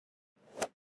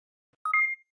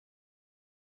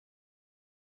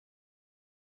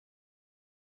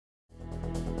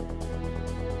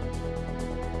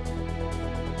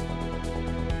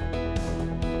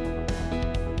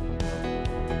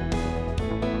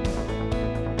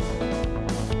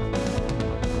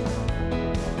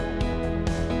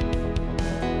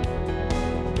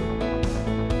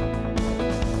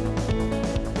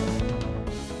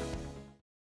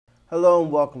Hello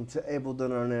and welcome to Able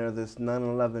Done on Air, this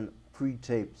 9/11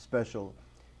 pre-tape special.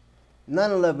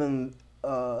 9/11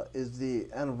 is the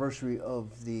anniversary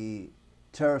of the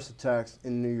terrorist attacks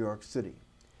in New York City.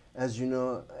 As you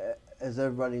know, as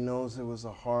everybody knows, it was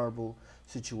a horrible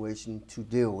situation to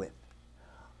deal with.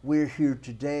 We're here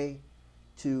today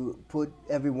to put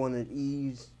everyone at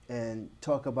ease and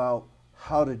talk about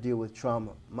how to deal with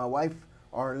trauma. My wife,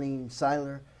 Arlene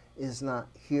Seiler, is not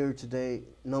here today.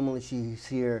 Normally she's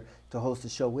here to host the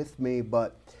show with me,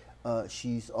 but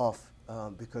she's off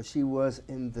because she was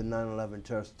in the 9/11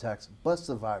 terrorist attacks but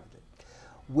survived it.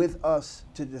 With us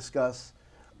to discuss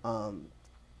the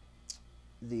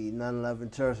 9/11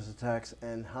 terrorist attacks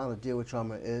and how to deal with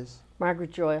trauma is Margaret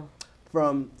Joyle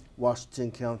from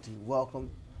Washington County.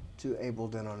 Welcome to Able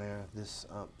Done on Air, this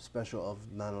special of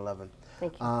 9/11.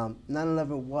 Thank you.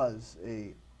 9/11 was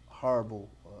a horrible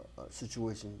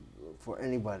situation for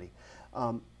anybody.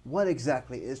 What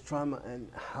exactly is trauma and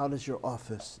how does your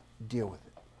office deal with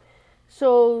it?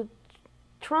 So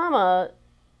trauma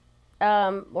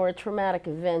or a traumatic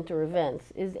event or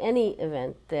events is any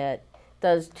event that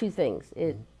does two things.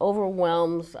 It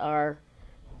overwhelms our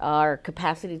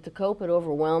capacity to cope, it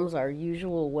overwhelms our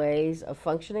usual ways of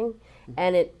functioning,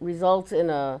 and it results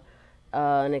in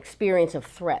an experience of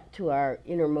threat to our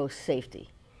innermost safety.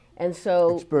 And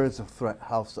so Experience of threat,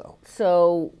 how so?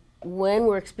 So when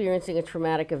we're experiencing a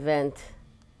traumatic event,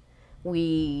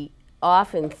 we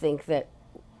often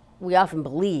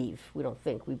believe, we don't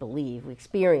think, we believe, we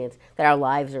experience that our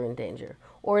lives are in danger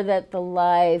or that the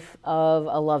life of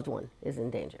a loved one is in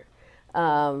danger.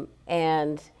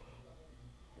 And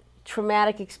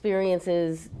traumatic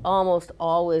experiences almost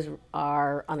always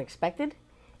are unexpected,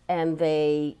 and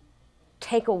they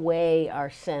take away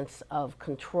our sense of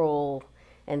control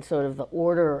and sort of the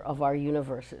order of our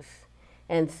universes.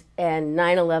 And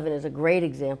 9/11 is a great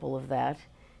example of that.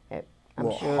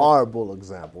 I'm sure horrible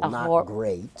example, not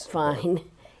great. Fine.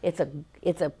 It's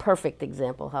a perfect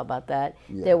example. How about that?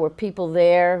 Yeah. There were people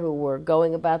there who were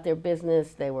going about their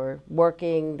business. They were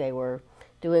working. They were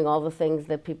doing all the things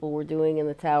that people were doing in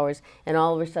the towers, and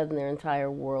all of a sudden their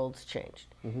entire worlds changed.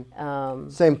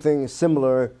 Same thing,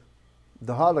 similar,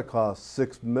 the Holocaust,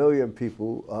 6 million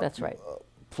people That's right.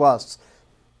 Plus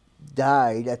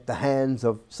died at the hands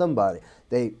of somebody.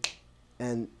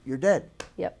 And you're dead.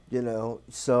 Yep. You know,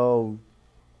 so.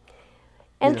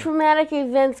 And traumatic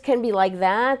events can be like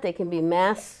that. They can be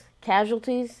mass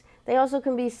casualties. They also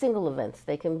can be single events.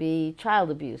 They can be child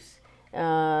abuse.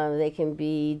 They can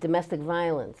be domestic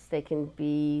violence. They can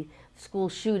be school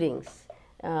shootings.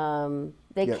 They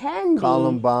can be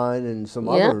Columbine and some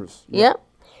others. Yep.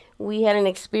 We had an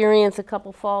experience a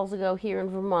couple falls ago here in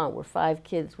Vermont where 5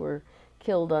 kids were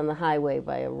killed on the highway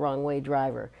by a wrong-way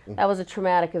driver. That was a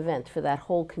traumatic event for that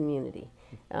whole community,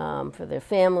 for their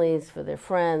families, for their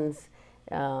friends,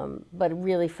 but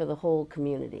really for the whole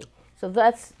community. So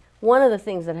that's one of the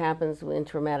things that happens in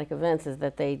traumatic events, is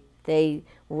that they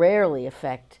rarely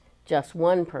affect just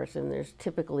one person. There's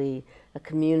typically a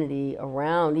community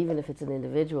around, even if it's an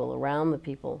individual, around the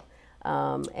people.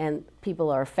 And people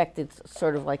are affected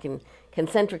sort of like in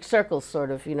concentric circles,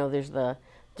 sort of. You know, there's the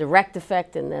direct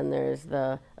effect and then there's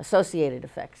the associated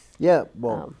effects. Yeah,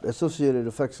 well, associated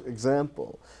effects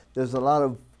example. There's a lot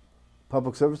of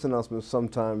public service announcements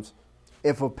sometimes.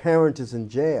 If a parent is in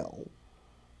jail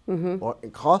or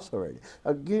incarcerated,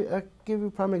 I'll give you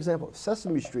a prime example.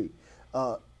 Sesame Street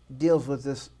deals with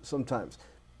this sometimes.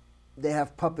 They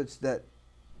have puppets that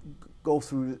go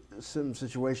through some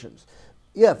situations.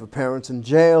 Yeah, if a parent's in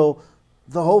jail,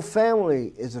 the whole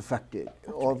family is affected.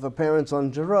 Or if a parent's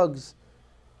on drugs,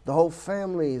 the whole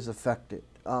family is affected.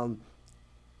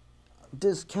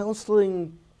 Does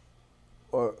counseling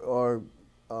or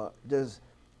does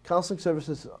counseling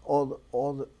services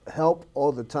help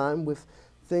all the time with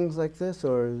things like this,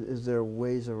 or is there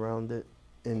ways around it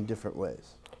in different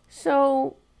ways?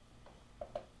 So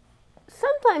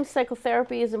sometimes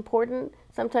psychotherapy is important.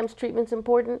 Sometimes treatment's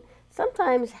important.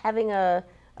 Sometimes having a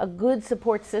good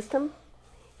support system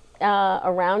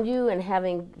around you and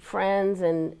having friends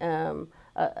and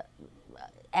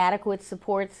adequate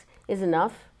supports is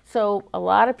enough. So a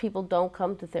lot of people don't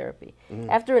come to therapy.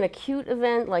 After an acute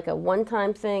event, like a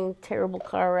one-time thing, terrible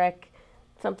car wreck,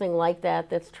 something like that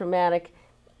that's traumatic,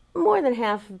 more than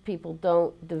half of people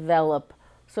don't develop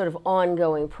sort of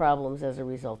ongoing problems as a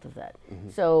result of that.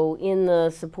 So in the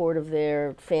support of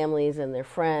their families and their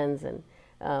friends and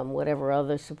whatever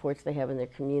other supports they have in their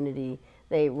community,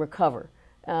 they recover.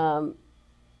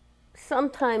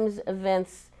 Sometimes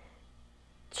events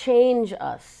change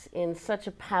us in such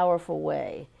a powerful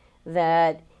way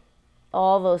that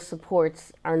all those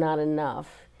supports are not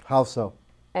enough. How so?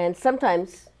 And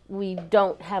sometimes we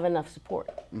don't have enough support.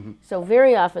 So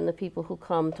very often the people who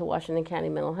come to Washington County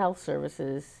Mental Health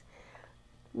Services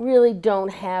really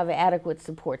don't have adequate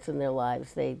supports in their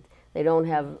lives. They don't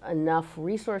have enough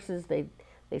resources. They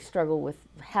struggle with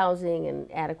housing and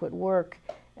adequate work,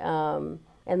 and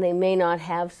they may not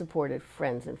have supportive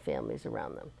friends and families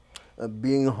around them.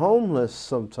 Being homeless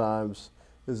sometimes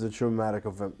is a traumatic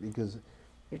event because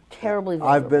You're terribly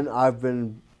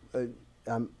vulnerable.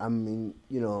 I mean,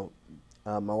 you know,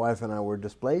 my wife and I were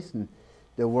displaced, and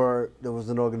there was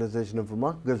an organization in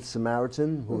Vermont, Good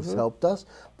Samaritan, who's helped us.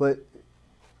 But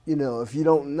you know, if you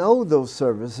don't know those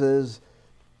services,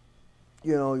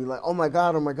 you know, you're like, oh my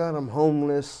God, I'm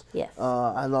homeless. Yes.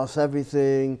 I lost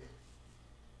everything.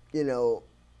 You know,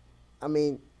 I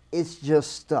mean, it's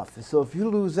just stuff. So if you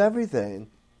lose everything,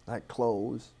 like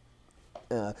clothes,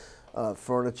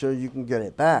 furniture, you can get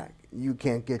it back. You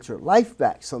can't get your life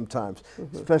back sometimes,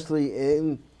 especially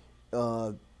in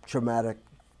traumatic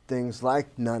things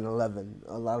like 9/11.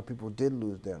 A lot of people did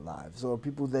lose their lives, or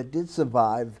people that did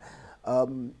survive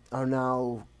are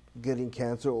now getting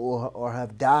cancer or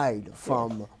have died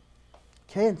from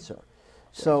cancer.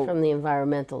 So from the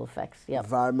environmental effects, yep.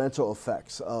 environmental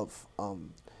effects of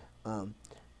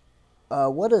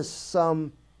what are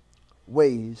some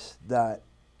ways that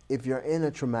if you're in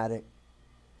a traumatic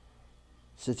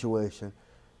situation,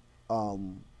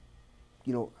 you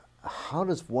know, how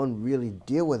does one really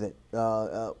deal with it?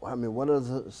 I mean, what are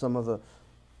some of the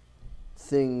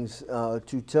things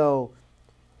to tell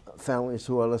families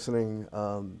who are listening,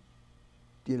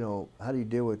 you know, how do you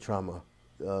deal with trauma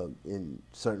in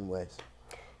certain ways?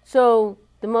 So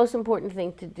the most important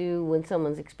thing to do when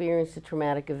someone's experienced a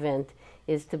traumatic event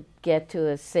is to get to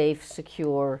a safe,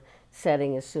 secure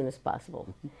setting as soon as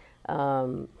possible.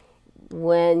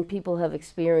 When people have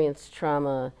experienced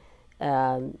trauma,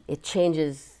 it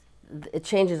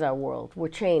changes our world. We're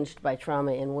changed by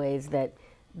trauma in ways that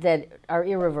are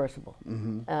irreversible.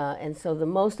 And so the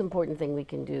most important thing we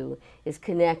can do is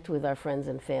connect with our friends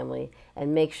and family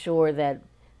and make sure that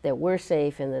we're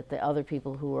safe and that the other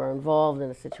people who are involved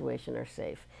in a situation are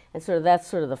safe. And so that's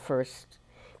sort of the first.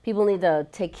 People need to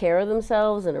take care of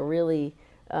themselves in a really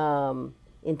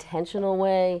intentional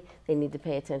way. They need to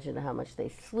pay attention to how much they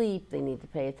sleep. They need to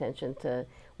pay attention to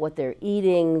what they're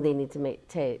eating. They need to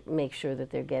make sure that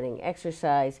they're getting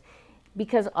exercise.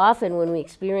 Because often when we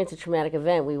experience a traumatic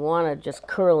event, we want to just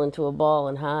curl into a ball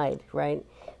and hide, right?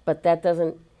 But that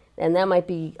doesn't, and that might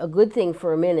be a good thing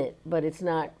for a minute, but it's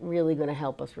not really going to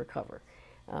help us recover.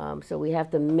 So we have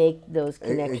to make those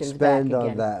connections back again.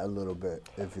 Expand on that a little bit,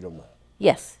 if you don't mind.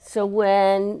 Yes. So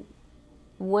when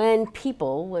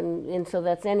people, and so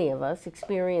that's any of us,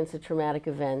 experience a traumatic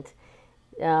event,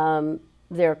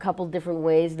 there are a couple different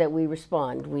ways that we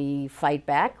respond. We fight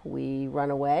back, we run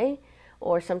away,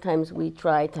 or sometimes we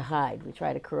try to hide. We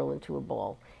try to curl into a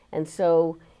ball. And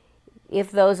so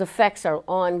if those effects are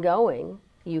ongoing,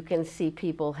 you can see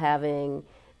people having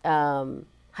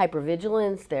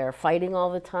hypervigilance. They're fighting all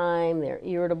the time. They're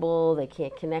irritable. They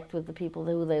can't connect with the people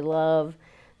who they love.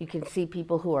 You can see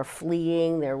people who are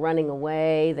fleeing. They're running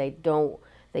away. They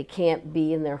can't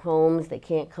be in their homes. They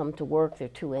can't come to work. They're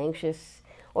too anxious.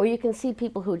 Or you can see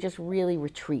people who just really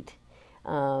retreat,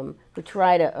 who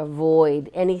try to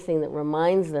avoid anything that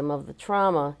reminds them of the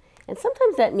trauma. And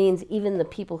sometimes that means even the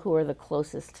people who are the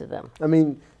closest to them. I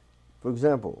mean, for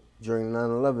example, during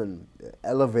 9/11,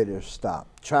 elevators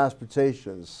stopped,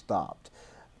 transportation stopped.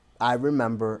 I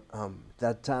remember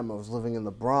that time I was living in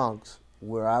the Bronx,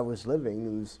 where I was living.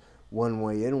 It was one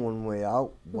way in, one way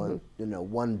out,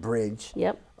 one bridge.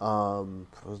 Yep. I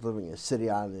was living in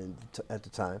City Island at the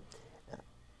time,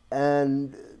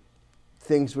 and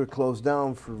things were closed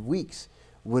down for weeks.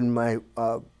 When my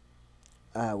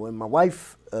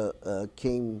wife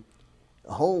came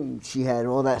home, she had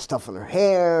all that stuff in her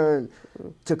hair, and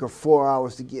took her 4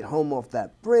 hours to get home off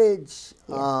that bridge,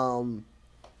 off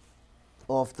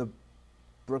the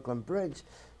Brooklyn Bridge.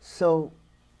 So,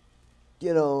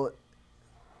 I'll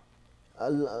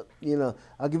give you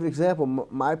an example.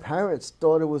 My parents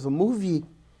thought it was a movie.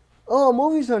 Oh, a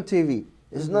movie's on TV.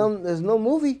 There's no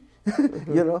movie,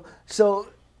 So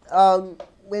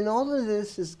when all of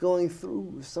this is going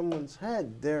through someone's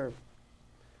head, they're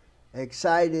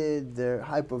excited, they're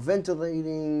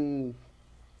hyperventilating.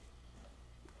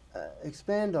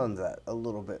 Expand on that a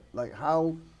little bit. Like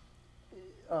how,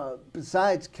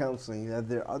 besides counseling, are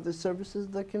there other services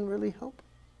that can really help?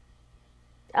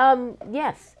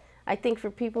 Yes. I think for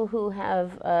people who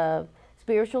have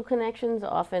spiritual connections,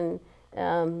 often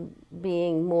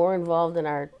being more involved in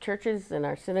our churches and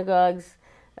our synagogues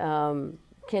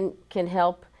can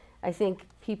help. I think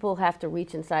people have to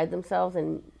reach inside themselves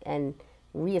and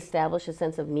reestablish a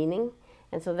sense of meaning.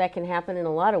 And so that can happen in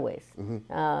a lot of ways.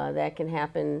 That can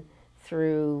happen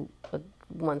through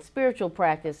one spiritual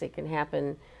practice. It can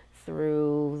happen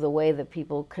through the way that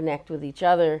people connect with each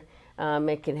other.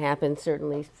 It can happen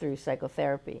certainly through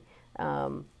psychotherapy.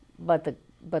 But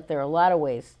there are a lot of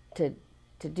ways to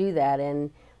do that.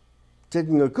 And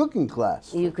taking a cooking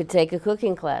class. You could take a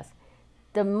cooking class.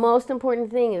 The most important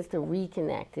thing is to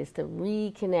reconnect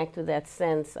with that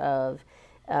sense of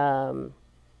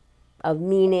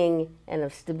meaning and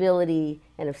of stability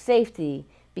and of safety,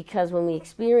 because when we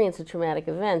experience a traumatic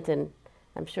event, and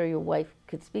I'm sure your wife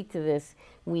could speak to this,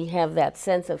 we have that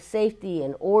sense of safety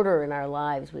and order in our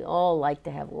lives. We all like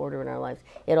to have order in our lives.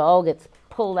 It all gets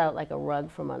pulled out like a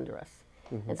rug from under us.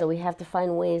 And so we have to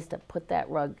find ways to put that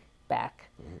rug back,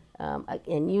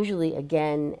 and usually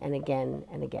again and again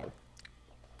and again.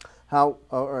 All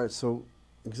right, so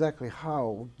exactly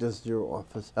how does your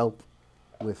office help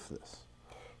with this?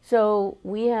 So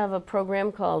we have a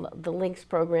program called the LINKS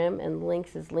program, and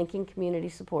LINKS is Linking Community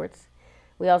Supports.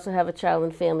 We also have a child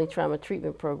and family trauma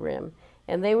treatment program,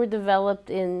 and they were developed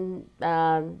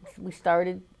we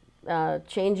started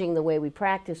changing the way we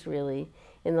practice really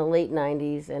in the late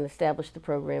 90s and established the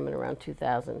program in around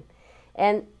 2000.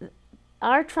 And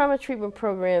our trauma treatment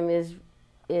program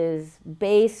is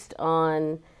based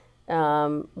on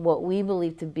what we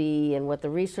believe to be and what the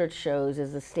research shows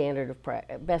is the standard of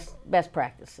best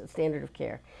practice, a standard of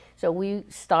care. So we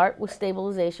start with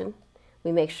stabilization.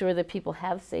 We make sure that people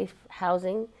have safe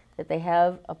housing, that they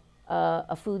have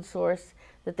a food source,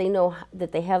 that they know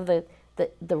that they have the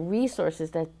resources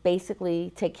that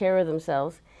basically take care of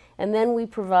themselves. And then we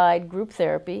provide group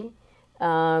therapy.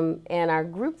 And our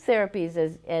group therapies,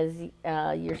 as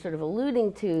you're sort of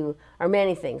alluding to, are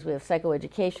many things. We have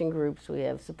psychoeducation groups, we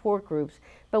have support groups,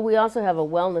 but we also have a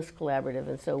wellness collaborative.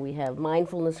 And so we have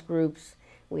mindfulness groups,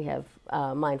 we have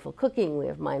mindful cooking, we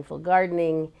have mindful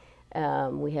gardening,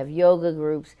 we have yoga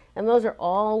groups, and those are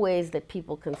all ways that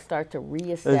people can start to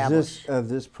reestablish. Is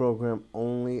this program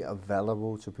only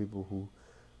available to people who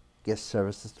get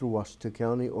services through Washington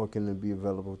County, or can it be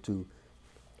available to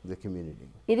the community?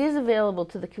 It is available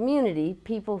to the community.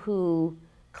 People who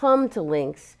come to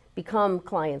LINKS become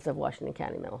clients of Washington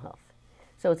County Mental Health.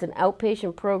 So it's an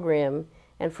outpatient program,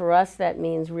 and for us that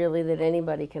means really that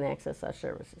anybody can access our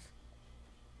services.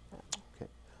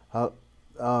 Okay.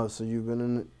 So you've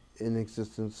been in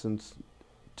existence since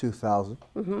 2000.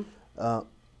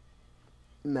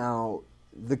 Now,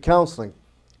 the counseling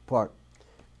part,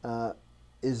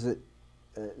 is it,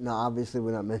 now obviously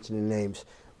we're not mentioning names,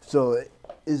 so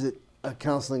is it a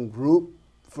counseling group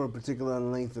for a particular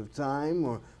length of time,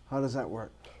 or how does that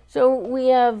work? So we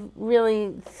have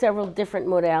really several different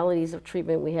modalities of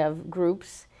treatment. We have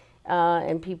groups,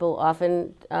 and people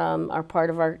often are part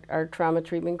of our trauma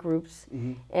treatment groups.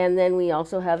 And then we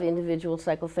also have individual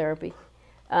psychotherapy.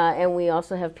 And we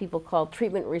also have people called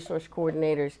treatment resource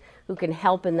coordinators who can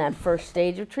help in that first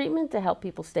stage of treatment to help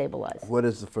people stabilize. What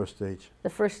is the first stage? The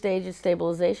first stage is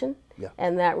stabilization. Yeah.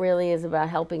 And that really is about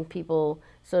helping people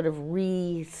sort of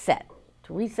reset,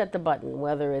 to reset the button,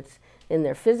 whether it's in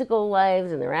their physical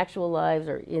lives, in their actual lives,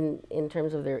 or in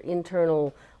terms of their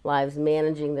internal lives,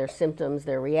 managing their symptoms,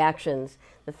 their reactions,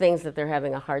 the things that they're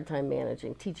having a hard time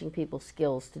managing, teaching people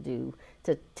skills to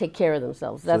take care of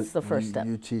themselves. That's the first step.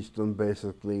 You teach them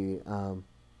basically,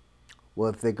 well,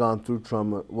 if they've gone through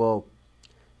trauma, well,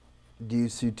 do you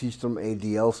teach them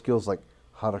ADL skills like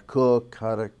how to cook,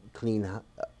 how to clean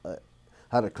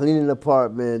an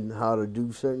apartment, how to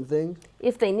do certain things?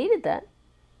 If they needed that.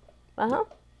 Uh-huh.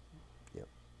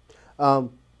 Yeah.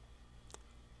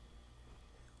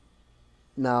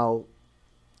 Now,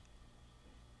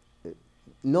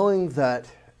 knowing that,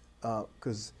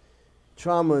 because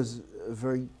trauma is a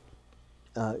very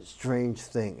strange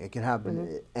thing. It can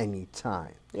happen at any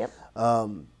time. Yep.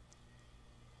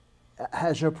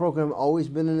 Has your program always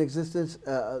been in existence?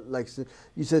 Like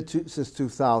you said, since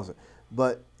 2000.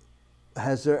 But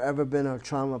has there ever been a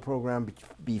trauma program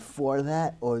before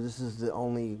that, or this is the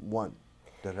only one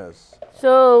that has?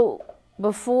 So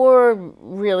before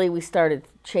really we started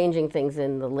changing things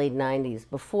in the late 90s,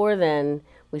 before then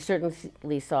we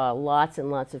certainly saw lots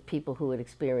and lots of people who had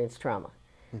experienced trauma.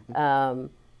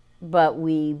 But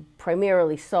we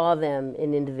primarily saw them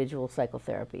in individual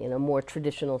psychotherapy, in a more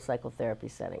traditional psychotherapy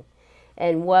setting.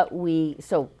 And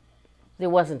so there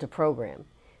wasn't a program.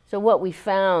 So what we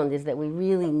found is that we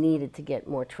really needed to get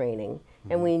more training,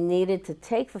 and we needed to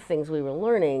take the things we were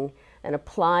learning and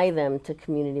apply them to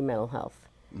community mental health.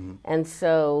 And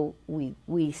so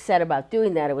we set about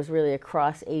doing that. It was really a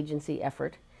cross-agency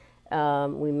effort.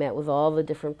 We met with all the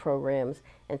different programs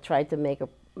and tried to make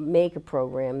a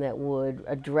program that would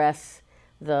address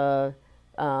the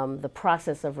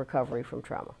process of recovery from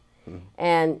trauma.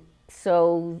 And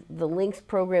so the LINKS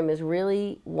program is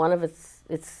really one of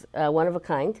one of a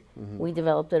kind. We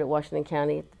developed it at Washington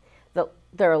County.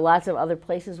 There are lots of other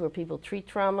places where people treat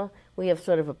trauma. We have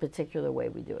sort of a particular way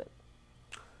we do it.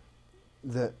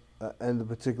 And the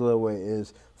particular way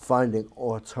is finding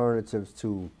alternatives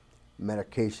to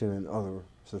medication in other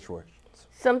situations.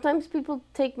 Sometimes people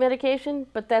take medication,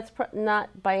 but that's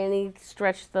not by any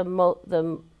stretch the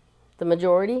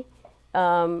majority.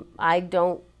 I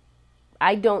don't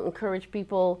encourage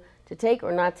people to take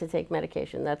or not to take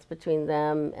medication. That's between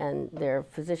them and their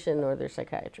physician or their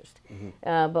psychiatrist.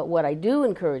 But what I do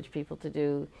encourage people to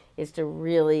do is to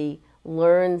really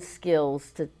learn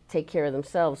skills to take care of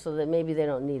themselves so that maybe they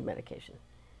don't need medication.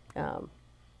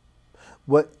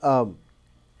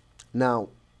 Now,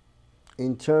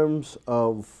 in terms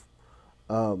of,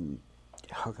 how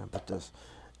can I put this?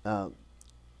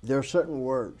 There are certain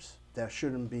words that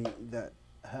shouldn't be, that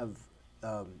have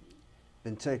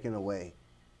been taken away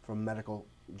from medical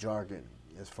jargon,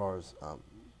 as far as,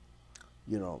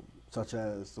 you know, such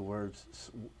as the words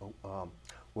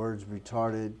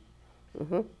retarded,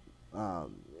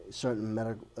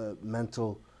 certain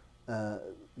mental,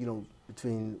 you know,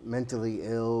 between mentally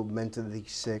ill, mentally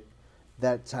sick,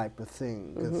 that type of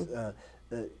thing. 'Cause,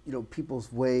 you know,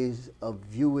 people's ways of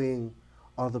viewing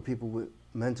other people with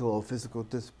mental or physical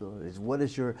disabilities. What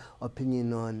is your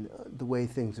opinion on the way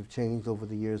things have changed over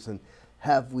the years, and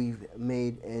have we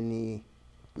made any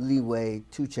leeway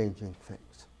to changing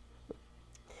things?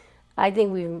 I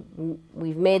think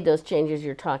we've made those changes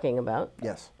you're talking about.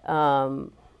 Yes.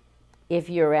 If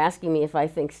you're asking me if I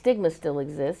think stigma still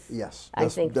exists, yes,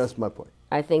 that's my point.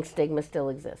 I think stigma still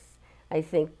exists. I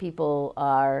think people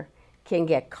can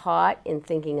get caught in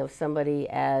thinking of somebody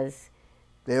as...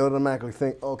 They automatically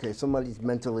think, okay, somebody's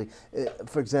mentally...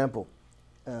 for example,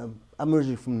 I'm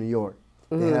originally from New York.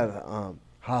 They have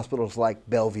hospitals like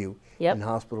Bellevue, and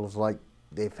hospitals like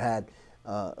they've had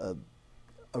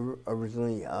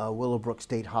originally Willowbrook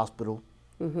State Hospital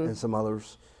and some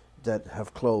others that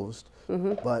have closed.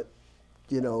 But,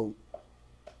 you know,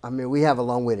 I mean, we have a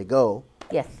long way to go.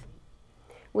 Yes.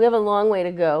 We have a long way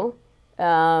to go,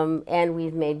 and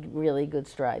we've made really good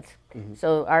strides.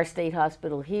 So our state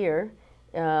hospital here,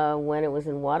 when it was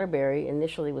in Waterbury,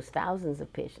 initially was thousands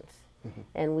of patients.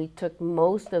 And we took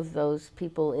most of those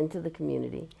people into the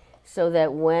community so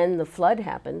that when the flood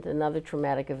happened, another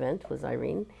traumatic event was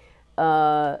Irene,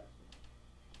 there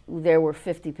were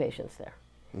 50 patients there.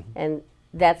 And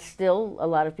that's still, a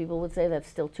lot of people would say that's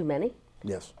still too many.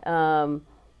 Yes.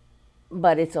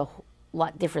 But it's a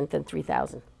lot different than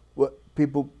 3,000. What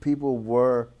people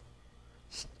were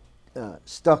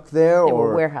stuck there, they or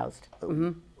were warehoused.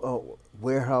 Oh,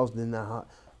 warehoused in the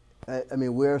I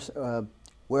mean, where's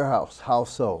warehouse? How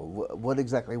so? What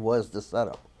exactly was the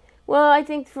setup? Well, I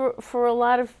think for a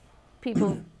lot of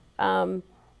people,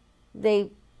 they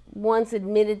once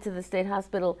admitted to the state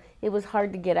hospital, it was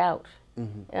hard to get out.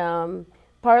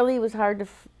 Partly it was hard to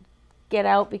get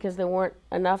out because there weren't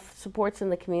enough supports in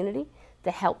the community to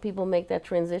help people make that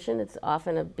transition. It's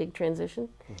often a big transition.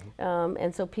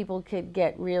 And so people could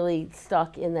get really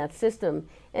stuck in that system.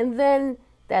 And then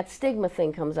that stigma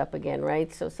thing comes up again,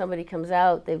 right? So somebody comes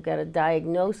out, they've got a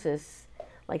diagnosis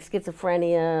like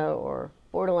schizophrenia or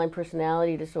borderline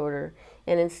personality disorder,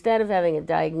 and instead of having a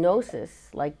diagnosis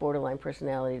like borderline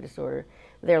personality disorder,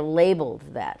 they're labeled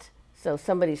that. So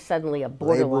somebody's suddenly a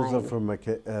borderline. Labels are for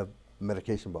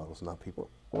medication bottles, not people.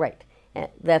 Right.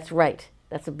 That's right.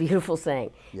 That's a beautiful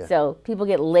saying. Yeah. So people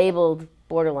get labeled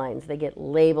borderlines, they get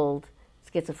labeled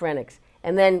schizophrenics.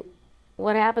 And then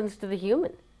what happens to the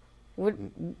human?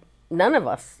 None of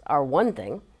us are one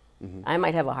thing. I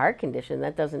might have a heart condition.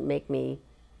 That doesn't make me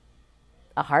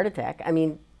a heart attack. I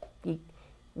mean,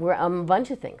 we're a bunch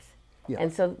of things. Yeah.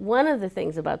 And so one of the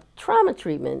things about trauma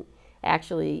treatment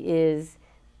actually is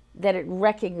that it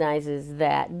recognizes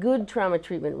that, good trauma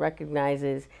treatment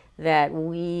recognizes that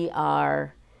we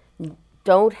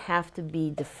don't have to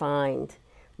be defined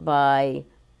by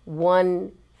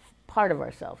one part of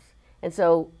ourselves. And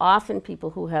so often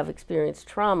people who have experienced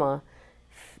trauma,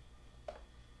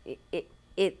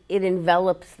 it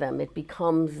envelops them, it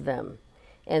becomes them.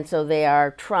 And so they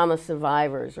are trauma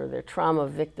survivors or they're trauma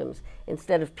victims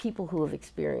instead of people who have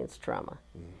experienced trauma.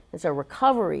 And so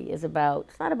recovery is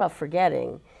it's not about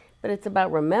forgetting, but it's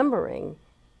about remembering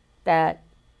that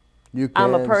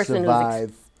I'm a person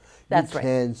survive. That's you right.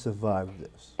 can survive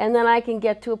this. And then I can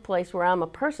get to a place where I'm a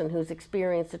person who's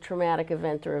experienced a traumatic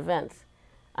event or events.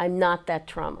 I'm not that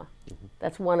trauma.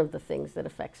 That's one of the things that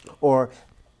affects me. Or,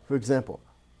 for example,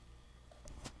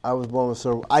 I was born with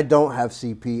cerebral. I don't have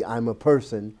CP. I'm a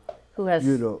person, Who has,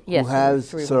 who yes, has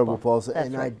cerebral palsy, That's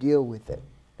and right. I deal with it.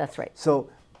 That's right. So,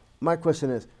 my question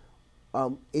is,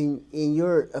 in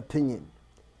your opinion,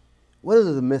 what are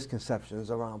the misconceptions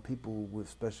around people with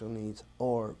special needs,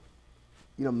 or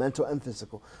mental and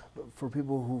physical, for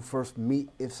people who first meet?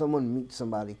 If someone meets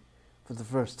somebody for the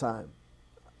first time,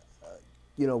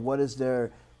 what is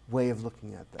their way of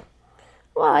looking at them?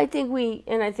 Well, I think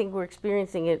we're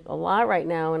experiencing it a lot right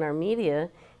now in our media.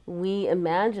 We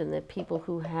imagine that people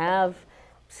who have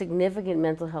significant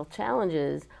mental health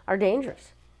challenges are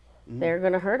dangerous. They're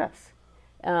going to hurt us.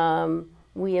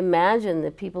 We imagine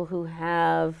that people who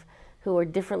are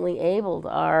differently abled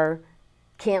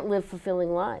can't live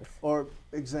fulfilling lives. Or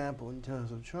example, in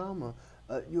terms of trauma,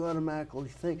 you automatically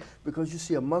think, because you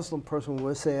see a Muslim person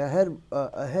with, say, a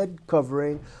head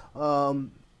covering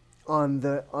on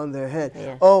their head,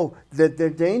 Yeah. oh, that they're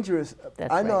dangerous.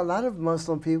 That's I know right. a lot of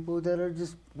Muslim people that are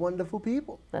just wonderful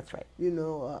people. That's right. I Yes.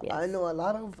 know a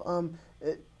lot of,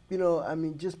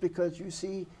 just because you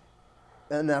see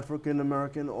an African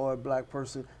American or a black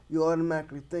person, you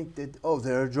automatically think that, oh,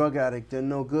 they're a drug addict, they're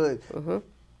no good.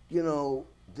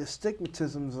 The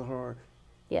stigmatisms are,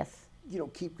 Yes,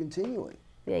 keep continuing.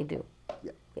 they do.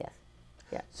 Yeah. Yes.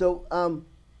 Yeah. So,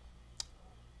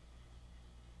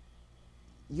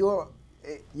 you're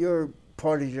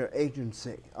part of your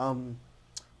agency. How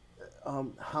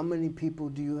many people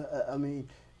do you?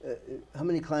 How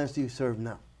many clients do you serve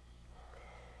now?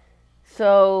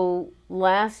 So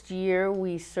last year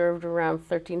we served around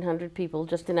 1,300 people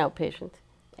just in outpatient,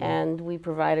 and we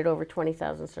provided over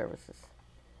 20,000 services.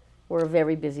 We're a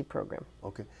very busy program.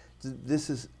 Okay, this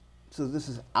is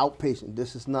outpatient.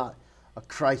 This is not a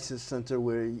crisis center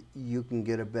where you can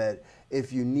get a bed.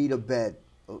 If you need a bed,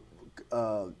 you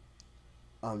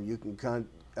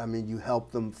can you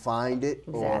help them find it,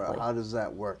 Exactly. or how does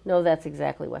that work? No, that's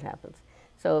exactly what happens.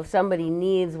 So if somebody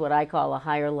needs what I call a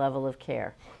higher level of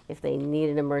care, if they need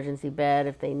an emergency bed,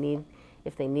 if they need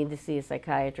to see a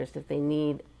psychiatrist, if they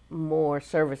need more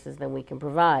services than we can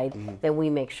provide, then we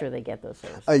make sure they get those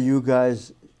services. Are you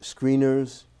guys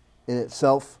screeners in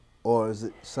itself, or is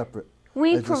it separate?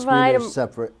 We Is the provide screener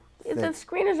separate The thing?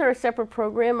 screeners are a separate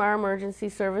program. Our emergency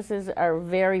services are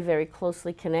very, very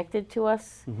closely connected to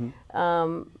us,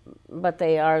 but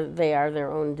they are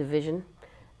their own division,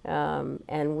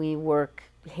 and we work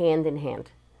hand in hand.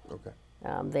 Okay.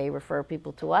 They refer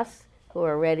people to us who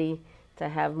are ready to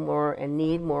have more and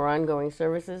need more ongoing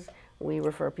services. We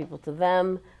refer people to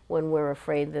them when we're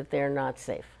afraid that they're not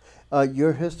safe.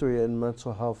 Your history in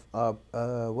mental health,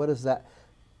 what is that?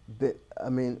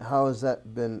 How has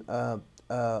that been?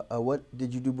 What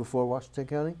did you do before Washington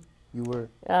County? You were.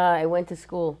 I went to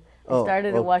school. I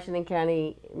started oh. at Washington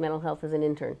County Mental Health as an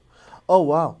intern. Oh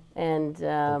wow. And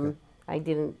Okay. I've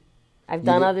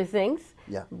done didn't- other things,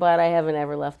 Yeah. but I haven't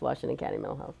ever left Washington County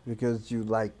Mental Health Because you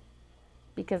like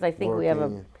because I think we have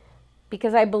working.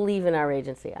 because I believe in our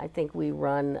agency. I think we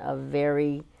run a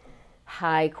very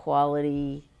high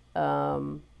quality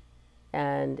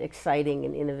and exciting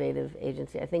and innovative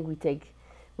agency. I think we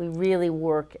really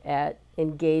work at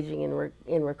engaging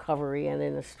in recovery and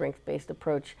in a strength-based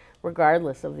approach,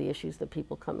 regardless of the issues that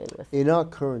people come in with. In our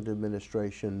current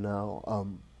administration now,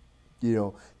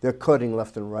 they're cutting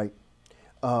left and right.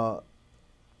 How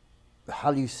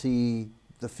do you see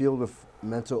the field of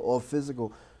mental or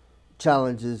physical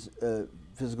challenges,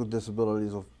 physical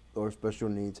disabilities or special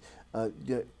needs?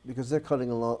 Because they're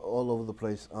cutting all over the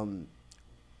place.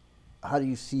 How do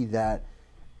you see that,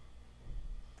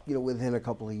 within a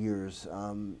couple of years,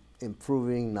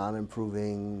 improving, not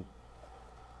improving?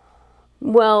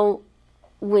 Well,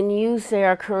 when you say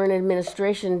our current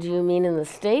administration, do you mean in the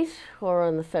state or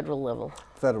on the federal level?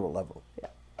 Federal level.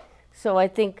 So I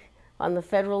think on the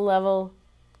federal level,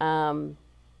 Do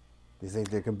you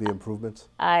think there can be improvements?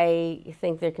 I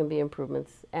think there can be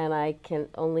improvements, and I can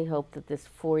only hope that this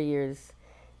 4 years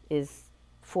is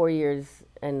 4 years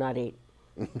and not 8.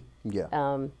 Yeah.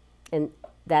 And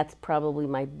that's probably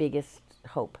my biggest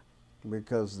hope.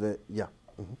 Because yeah.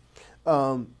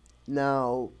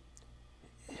 Now,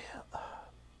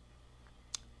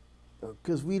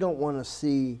 because we don't want to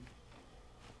see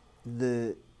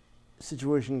the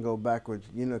situation go backwards,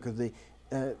 because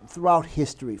throughout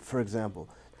history, for example,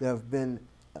 there have been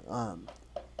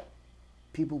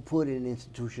people put in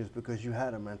institutions because you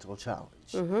had a mental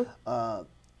challenge.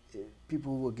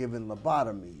 People were given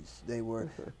lobotomies. They were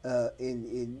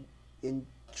in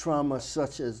trauma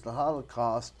such as the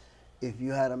Holocaust. If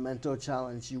you had a mental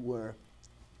challenge, you were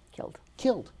Killed.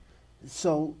 killed.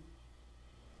 So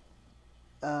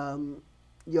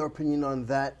your opinion on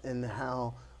that and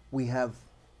how we have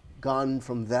gone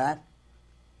from that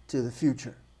to the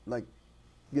future? Like,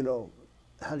 you know,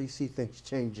 how do you see things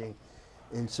changing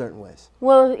in certain ways?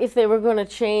 Well, if they were going to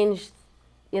change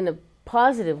in a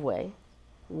positive way,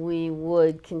 we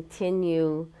would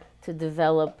continue to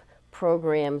develop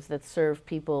programs that serve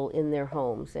people in their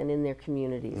homes and in their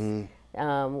communities.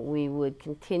 We would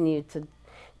continue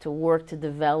to work to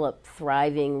develop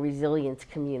thriving, resilient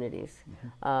communities.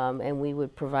 And we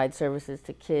would provide services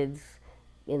to kids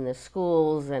in the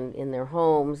schools and in their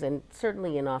homes and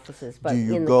certainly in offices, but in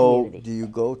the community. Do you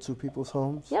go to people's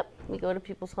homes? Yep, we go to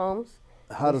people's homes.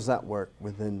 How does that work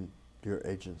within your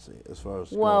agency as far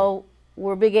as Well,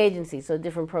 we're a big agency, so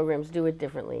different programs do it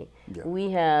differently. Yeah. We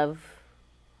have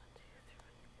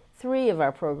 3 of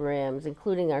our programs,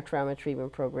 including our trauma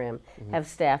treatment program, have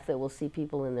staff that will see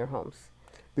people in their homes.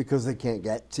 Because they can't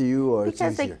get to you, or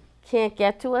Because it's easier? they can't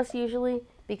get to us usually,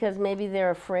 because maybe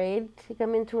they're afraid to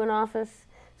come into an office.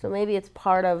 So maybe it's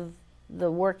part of the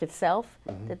work itself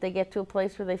that they get to a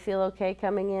place where they feel okay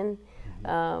coming in,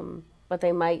 but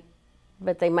they might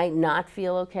not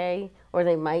feel okay, or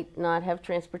they might not have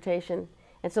transportation.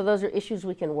 And so those are issues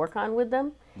we can work on with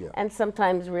them. Yeah. And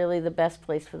sometimes really the best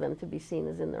place for them to be seen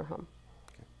is in their home.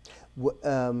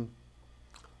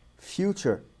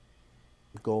 Future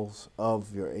goals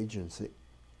of your agency,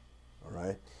 all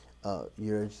right?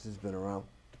 Your agency's been around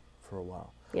for a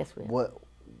while. Yes, we have.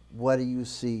 What do you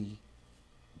see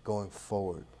going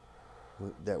forward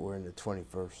that we're in the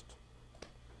 21st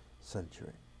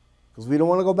century? Because we don't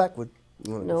want to go backward.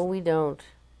 No, we don't.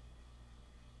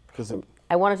 Because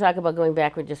I want to talk about going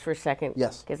backward just for a second.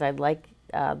 Yes. Because I'd like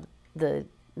the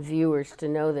viewers to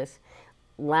know this.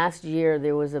 Last year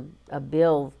there was a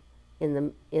bill in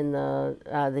the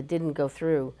that didn't go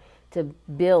through to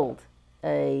build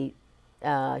a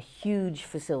huge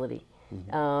facility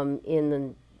in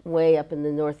the way up in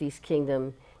the Northeast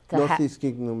Kingdom. Northeast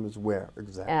Kingdom is where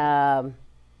exactly?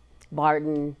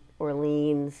 Barton,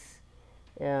 Orleans,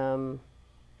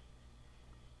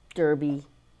 Derby.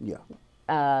 Yeah.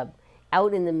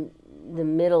 Out in the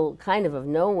middle, kind of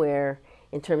nowhere,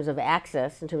 in terms of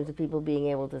access, in terms of people being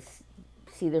able to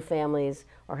see their families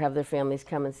or have their families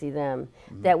come and see them.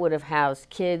 That would have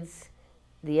housed kids,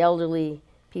 the elderly,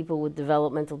 people with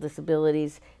developmental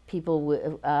disabilities, people with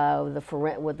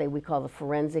what we call the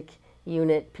forensic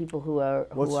unit, people who are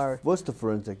what's the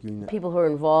forensic unit? People who are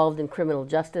involved in criminal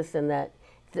justice and that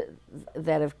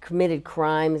have committed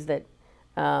crimes that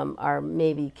are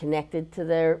maybe connected to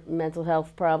their mental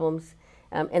health problems.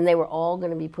 And they were all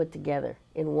going to be put together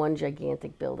in one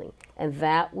gigantic building. And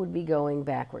that would be going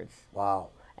backwards. Wow.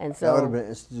 And so that would have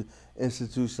been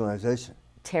institutionalization.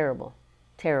 Terrible,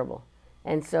 terrible.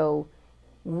 And so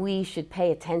we should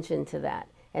pay attention to that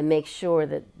and make sure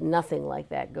that nothing like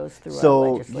that goes through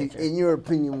our legislature. So, in your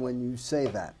opinion, when you say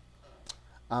that,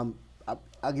 I'll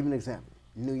give you an example.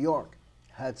 New York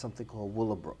had something called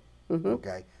Willowbrook,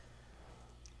 okay,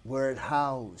 where it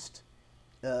housed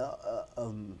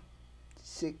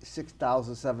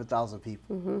 6,000, 7,000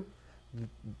 people.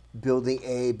 Building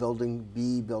A, Building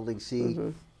B, Building C,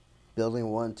 Building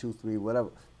 1, 2, 3,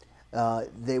 whatever.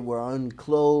 They were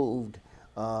unclothed.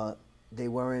 They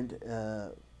weren't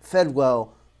fed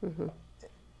well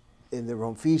in their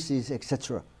own feces,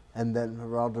 etc. And then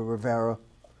Geraldo Rivera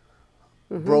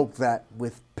broke that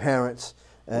with parents.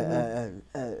 And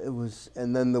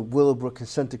then the Willowbrook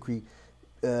Consent Decree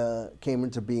came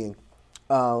into being.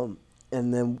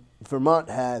 And then Vermont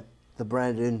had the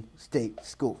Brandon State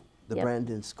School,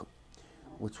 Brandon School,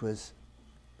 which was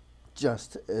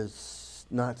just as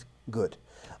not good.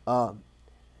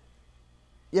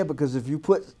 Yeah, because if you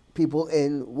put people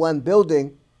in one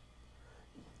building,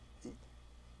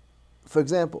 for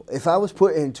example, if I was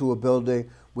put into a building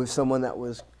with someone that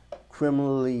was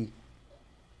criminally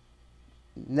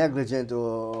negligent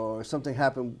or something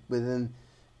happened within,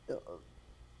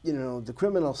 the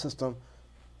criminal system,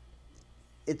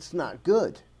 it's not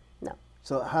good. No.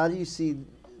 So how do you see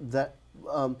that?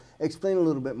 Explain a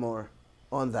little bit more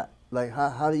on that. Like,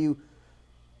 how do you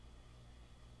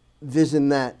vision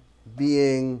that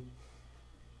being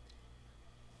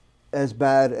as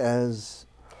bad as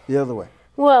the other way?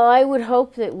 Well, I would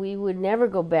hope that we would never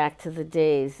go back to the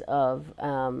days of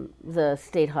the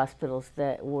state hospitals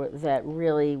that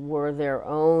really were their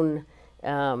own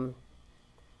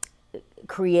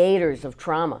creators of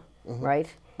trauma, right?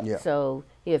 Yeah. So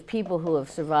you have people who have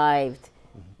survived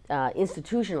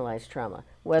institutionalized trauma,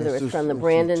 whether it's from the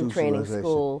Brandon Training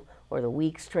School or the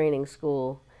Weeks Training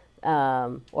School,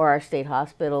 or our state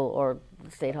hospital, or the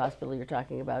state hospital you're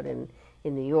talking about in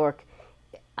New York.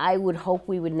 I would hope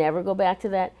we would never go back to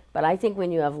that, but I think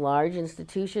when you have large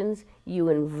institutions, you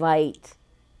invite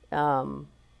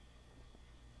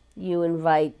you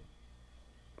invite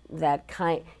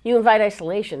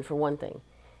isolation for one thing,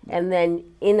 and then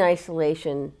in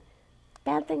isolation,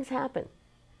 bad things happen.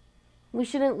 We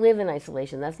shouldn't live in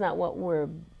isolation. That's not what we're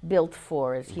built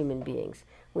for as human beings.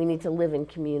 We need to live in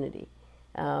community,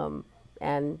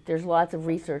 and there's lots of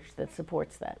research that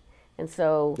supports that. And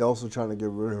so they're also trying to get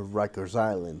rid of Rikers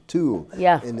Island too.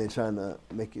 Yeah. And they're trying to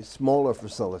make it smaller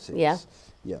facilities. Yeah.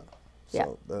 Yeah. Yeah.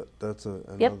 So that's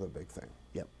another Yep. big thing.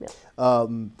 Yep. Yep.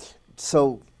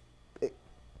 So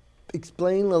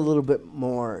explain a little bit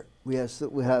more. We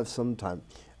have some time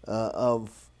of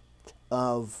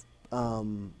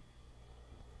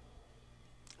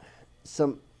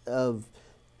some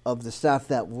of the staff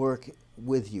that work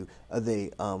with you. Are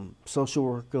they social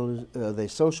workers? Are they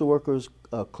social workers,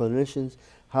 clinicians?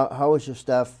 How is your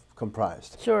staff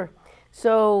comprised? Sure.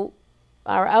 So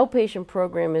our outpatient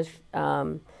program is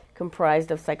comprised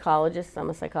of psychologists. I'm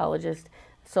a psychologist,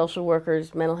 social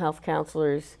workers, mental health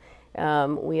counselors.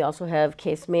 We also have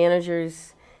case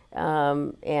managers,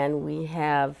 and we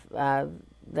have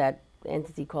that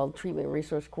entity called treatment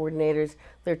resource coordinators.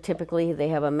 They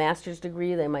have a master's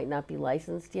degree. They might not be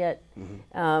licensed yet.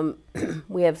 Mm-hmm.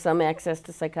 We have some access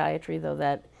to psychiatry, though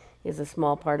that is a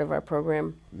small part of our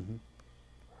program. Mm-hmm.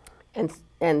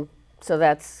 And so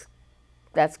that's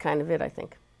kind of it, I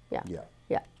think. Yeah. Yeah.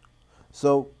 Yeah.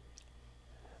 So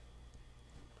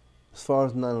as far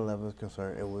as 9/11 is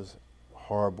concerned, it was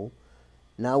horrible.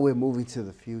 Now we're moving to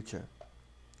the future.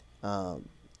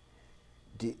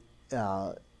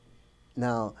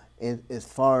 Now, as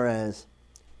far as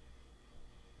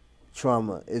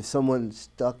trauma, if someone's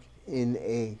stuck in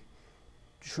a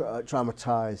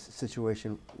traumatized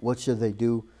situation, what should they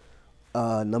do?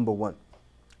 Number one,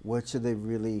 what should they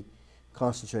really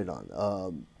concentrate on?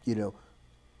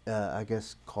 I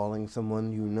guess calling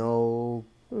someone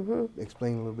Mm-hmm.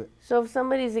 Explain a little bit. So if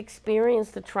somebody's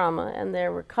experienced a trauma and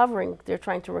they're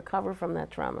trying to recover from that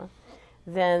trauma,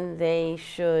 then they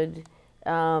should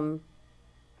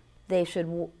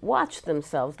watch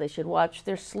themselves. They should watch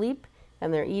their sleep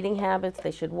and their eating habits.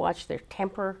 They should watch their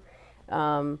temper.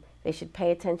 They should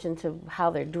pay attention to how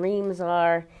their dreams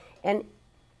are. And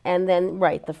then,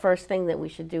 the first thing that we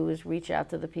should do is reach out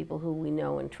to the people who we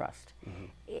know and trust. Mm-hmm.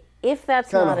 If that's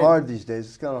kind of hard these days.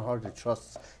 It's kind of hard to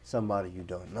trust somebody you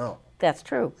don't know. That's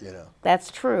true.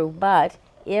 That's true. But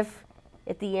if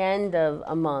at the end of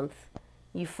a month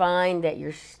you find that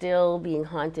you're still being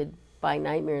haunted by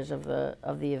nightmares of the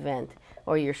event,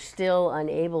 or you're still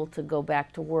unable to go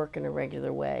back to work in a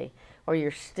regular way, or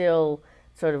you're still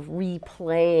sort of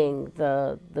replaying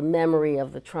the memory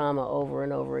of the trauma over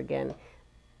and over again,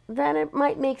 then it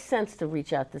might make sense to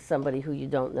reach out to somebody who you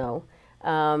don't know.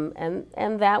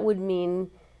 And that would mean,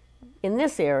 in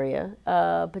this area,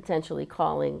 potentially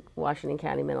calling Washington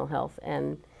County Mental Health.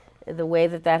 And the way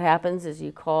that happens is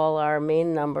you call our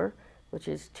main number, which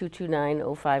is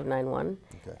 229-0591,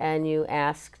 okay, and you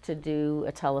ask to do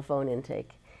a telephone intake.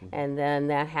 Mm-hmm. And then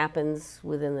that happens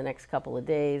within the next couple of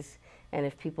days. And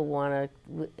if people want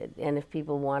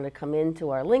to come into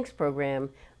our LINKS program,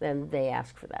 then they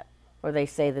ask for that. Or they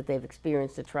say that they've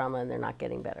experienced a trauma and they're not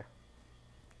getting better.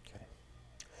 Okay.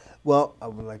 Well, I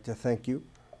would like to thank you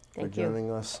for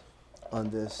joining us on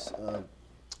this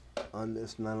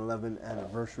 9/11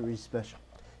 anniversary special.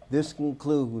 This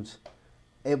concludes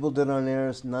Ableton on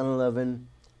Air's 9/11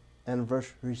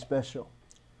 anniversary special.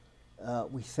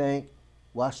 We thank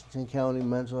Washington County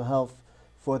Mental Health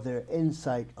for their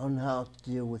insight on how to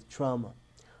deal with trauma.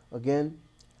 Again,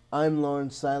 I'm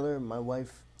Lawrence Seiler. My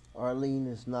wife Arlene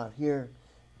is not here,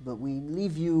 but we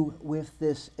leave you with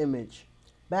this image.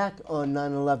 Back on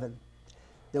 9/11,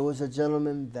 there was a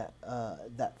gentleman that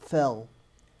fell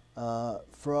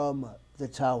from the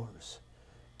towers.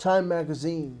 Time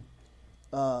magazine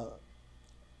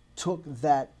took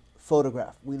that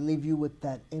photograph. We leave you with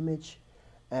that image,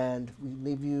 and we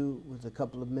leave you with a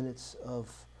couple of minutes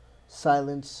of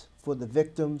silence for the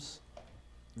victims,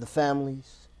 the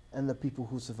families, and the people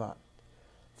who survived.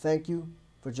 Thank you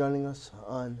for joining us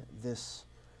on this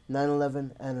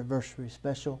 9/11 anniversary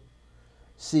special.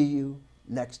 See you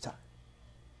next time.